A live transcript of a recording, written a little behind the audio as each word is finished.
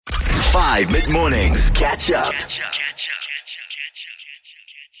5 Mid-Mornings Catch Up.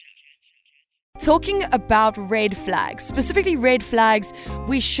 Talking about red flags, specifically red flags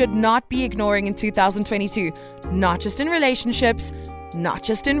we should not be ignoring in 2022. Not just in relationships, not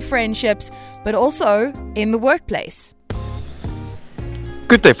just in friendships, but also in the workplace.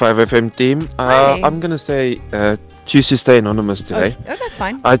 Good day, 5FM team. Hi. I'm going to say choose to stay anonymous today. Oh, that's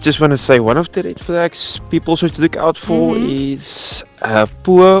fine. I just want to say one of the red flags people should look out for is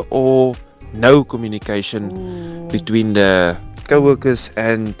poor or no communication between the co-workers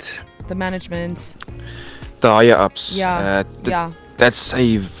and The management. the higher ups. Yeah. That's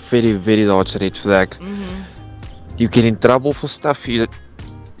a very, very large red flag. You get in trouble for stuff you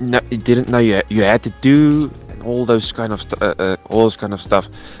didn't know you had to do, and all those kind of stuff.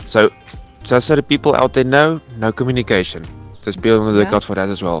 So just so the people out there know, no communication. Just be on the lookout for that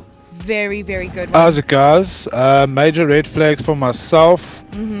as well. Very, very good one. How's it, guys? Major red flags for myself.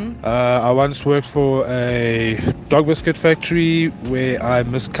 I once worked for a dog biscuit factory where I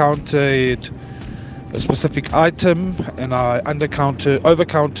miscounted a specific item and I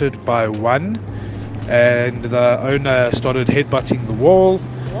overcounted by 1, and the owner started headbutting the wall.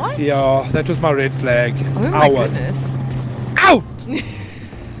 What? Yeah, that was my red flag. Oh my goodness. Out!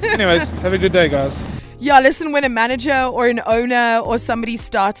 Anyways, have a good day, guys. Yeah, listen, when a manager or an owner or somebody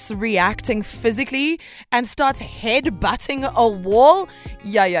starts reacting physically and starts headbutting a wall,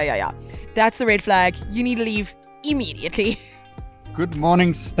 yeah. That's the red flag. You need to leave immediately. Good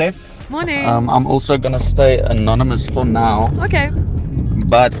morning, Steph. Morning. I'm also going to stay anonymous for now. Okay.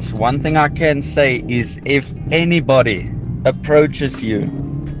 But one thing I can say is if anybody approaches you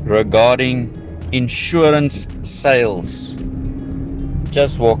regarding insurance sales,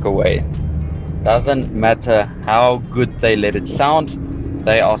 just walk away. Doesn't matter how good they let it sound.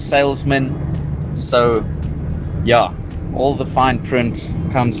 They are salesmen. So, yeah, all the fine print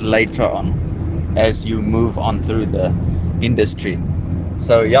comes later on as you move on through the industry.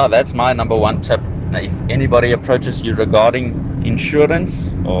 So, yeah, that's my number one tip. If anybody approaches you regarding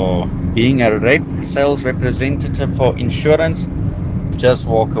insurance or being a sales representative for insurance, just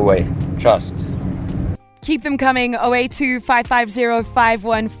walk away. Trust. Keep them coming.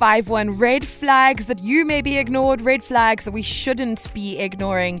 082-550-5151. Red flags that you may be ignored. Red flags that we shouldn't be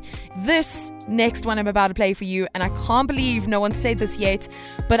ignoring. This next one I'm about to play for you, and I can't believe no one said this yet,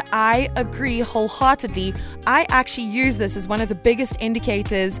 but I agree wholeheartedly. I actually use this as one of the biggest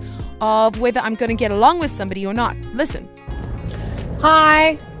indicators of whether I'm going to get along with somebody or not. Listen.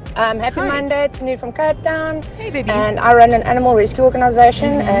 Hi. Happy Monday, it's Nude from Cape Town. Hey, baby. And I run an animal rescue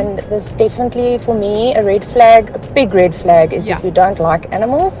organization, and this definitely, for me, a red flag, a big red flag is if you don't like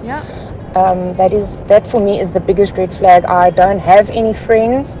animals. Yeah. That for me is the biggest red flag. I don't have any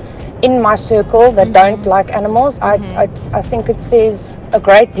friends in my circle that don't like animals. I think it says a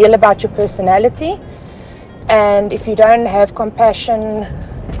great deal about your personality. And if you don't have compassion,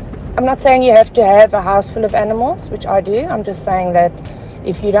 I'm not saying you have to have a house full of animals, which I do. I'm just saying that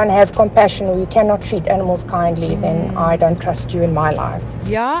if you don't have compassion or you cannot treat animals kindly, then I don't trust you in my life.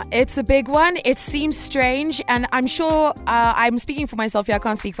 Yeah, it's a big one. It seems strange, and I'm sure I'm speaking for myself here. I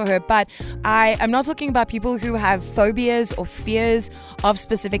can't speak for her, but I'm not talking about people who have phobias or fears of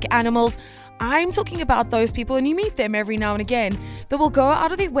specific animals. I'm talking about those people, and you meet them every now and again, that will go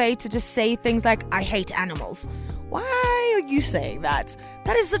out of their way to just say things like, I hate animals. Why are you saying that?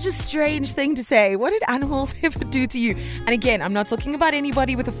 That is such a strange thing to say. What did animals ever do to you? And again, I'm not talking about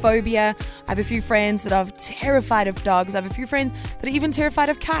anybody with a phobia. I have a few friends that are terrified of dogs. I have a few friends that are even terrified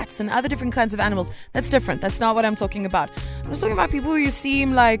of cats and other different kinds of animals. That's different. That's not what I'm talking about. I'm just talking about people who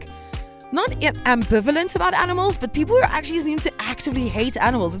seem like not ambivalent about animals, but people who actually seem to actively hate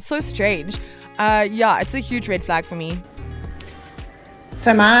animals. It's so strange. It's a huge red flag for me.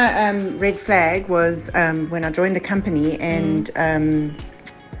 So my red flag was when I joined the company and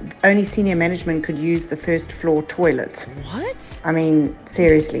only senior management could use the first floor toilet. What? I mean,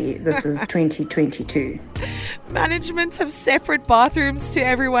 seriously, this is 2022. Management have separate bathrooms to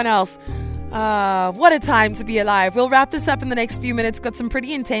everyone else. What a time to be alive. We'll wrap this up in the next few minutes. Got some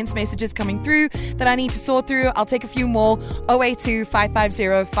pretty intense messages coming through that I need to sort through. I'll take a few more.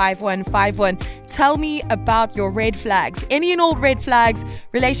 082-550-5151. Tell me about your red flags. Any and all red flags,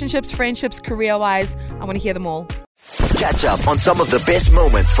 relationships, friendships, career-wise. I want to hear them all. Catch up on some of the best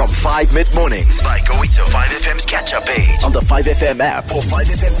moments from 5 Mid-Mornings by going to 5FM's catch-up page on the 5FM app or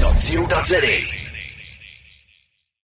 5FM.co.za.